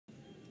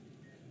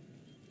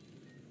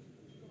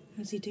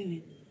How's he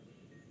doing?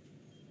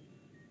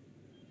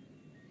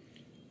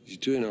 He's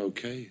doing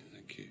okay,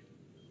 thank you.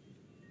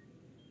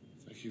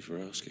 Thank you for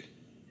asking.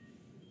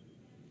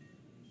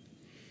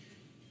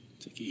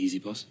 Take it easy,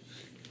 boss.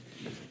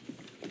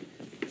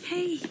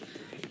 Hey.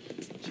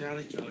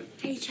 Charlie.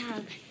 Hey,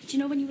 Charlie. Do you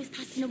know when you was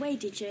passing away,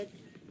 did you...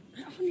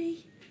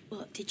 Honey.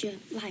 What, did your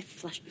life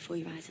flash before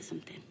your eyes or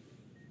something?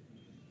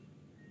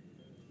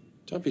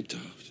 Don't be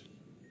daft.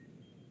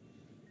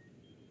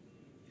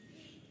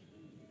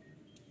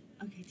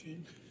 Okay,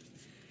 team.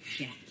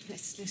 Yeah,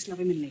 let's love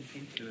him and leave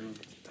him.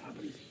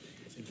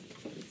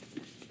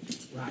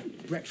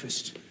 Right,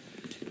 breakfast.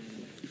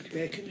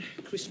 Bacon,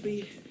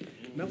 crispy,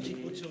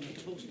 melted butter on a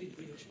toasted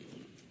brioche.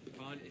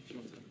 Fine, if you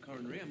want to have a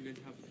coronary, I'm going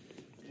to have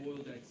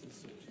boiled eggs and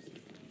sausages.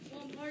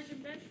 One porridge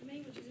in bed for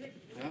me, which is a bit...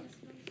 Yeah.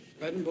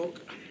 Bread and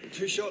buck,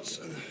 2 shots,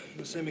 and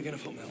the same again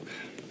of hot milk.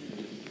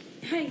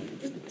 Hey,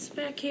 the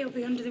spare key will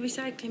be under the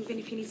recycling bin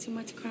if you need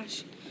somewhere to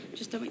crash.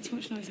 Just don't make too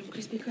much noise, I'm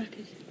crispy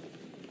crackers.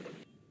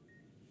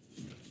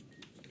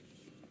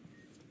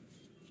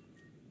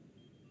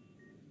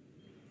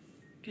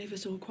 Gave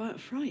us all quite a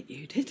fright,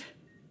 you did.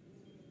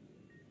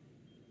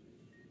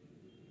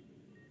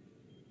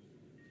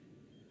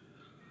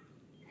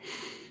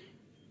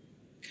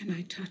 Can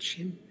I touch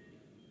him?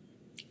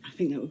 I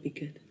think that would be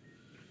good.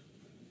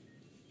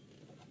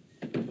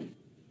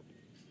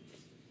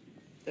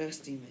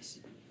 Thirsty, miss.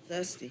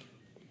 Thirsty.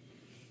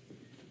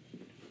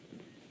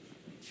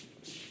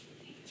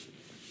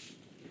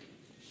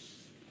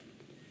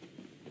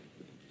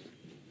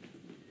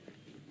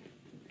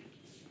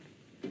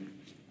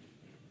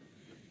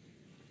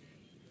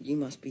 You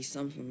must be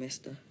something,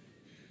 mister,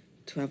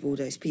 to have all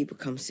those people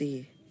come see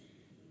you.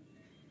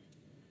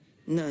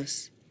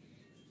 Nurse,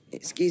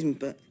 excuse me,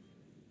 but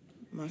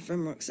my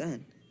friend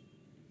Roxanne,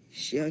 is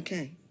she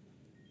okay?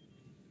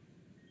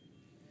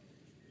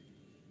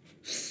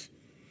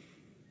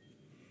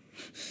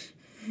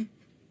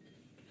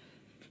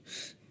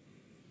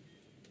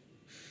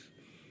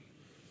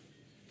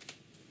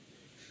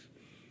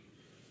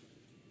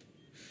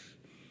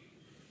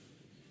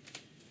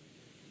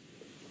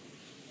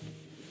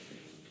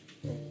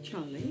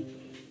 Charlie?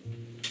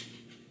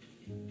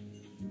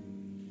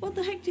 What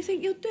the heck do you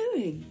think you're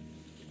doing?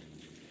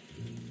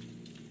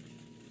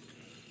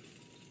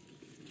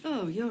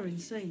 Oh, you're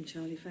insane,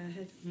 Charlie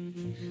Fairhead.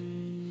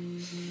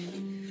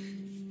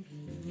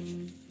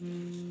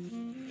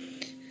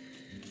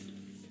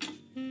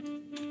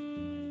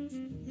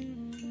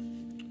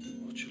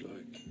 What you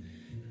like?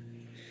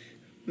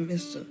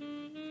 Mister.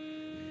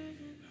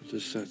 Have the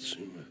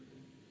satsuma.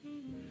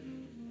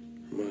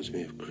 Reminds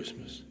me of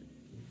Christmas.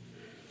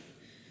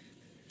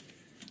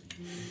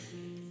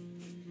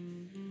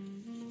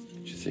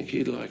 Do you think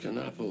he'd like an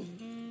apple?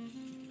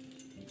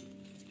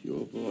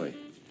 Your boy.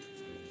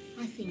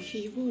 I think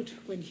he would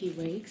when he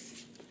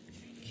wakes.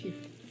 Thank you.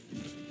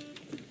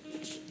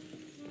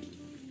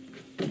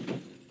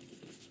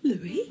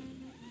 Louis?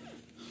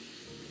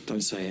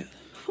 Don't say it.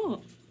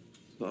 What?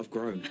 But I've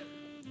grown.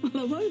 Well,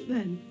 I won't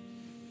then.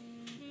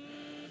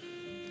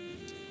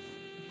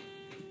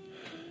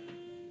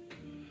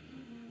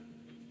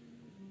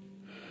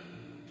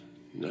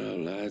 Now,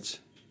 lads,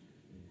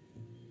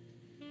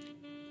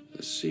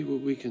 let's see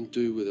what we can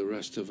do with the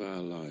rest of our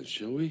lives,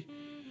 shall we?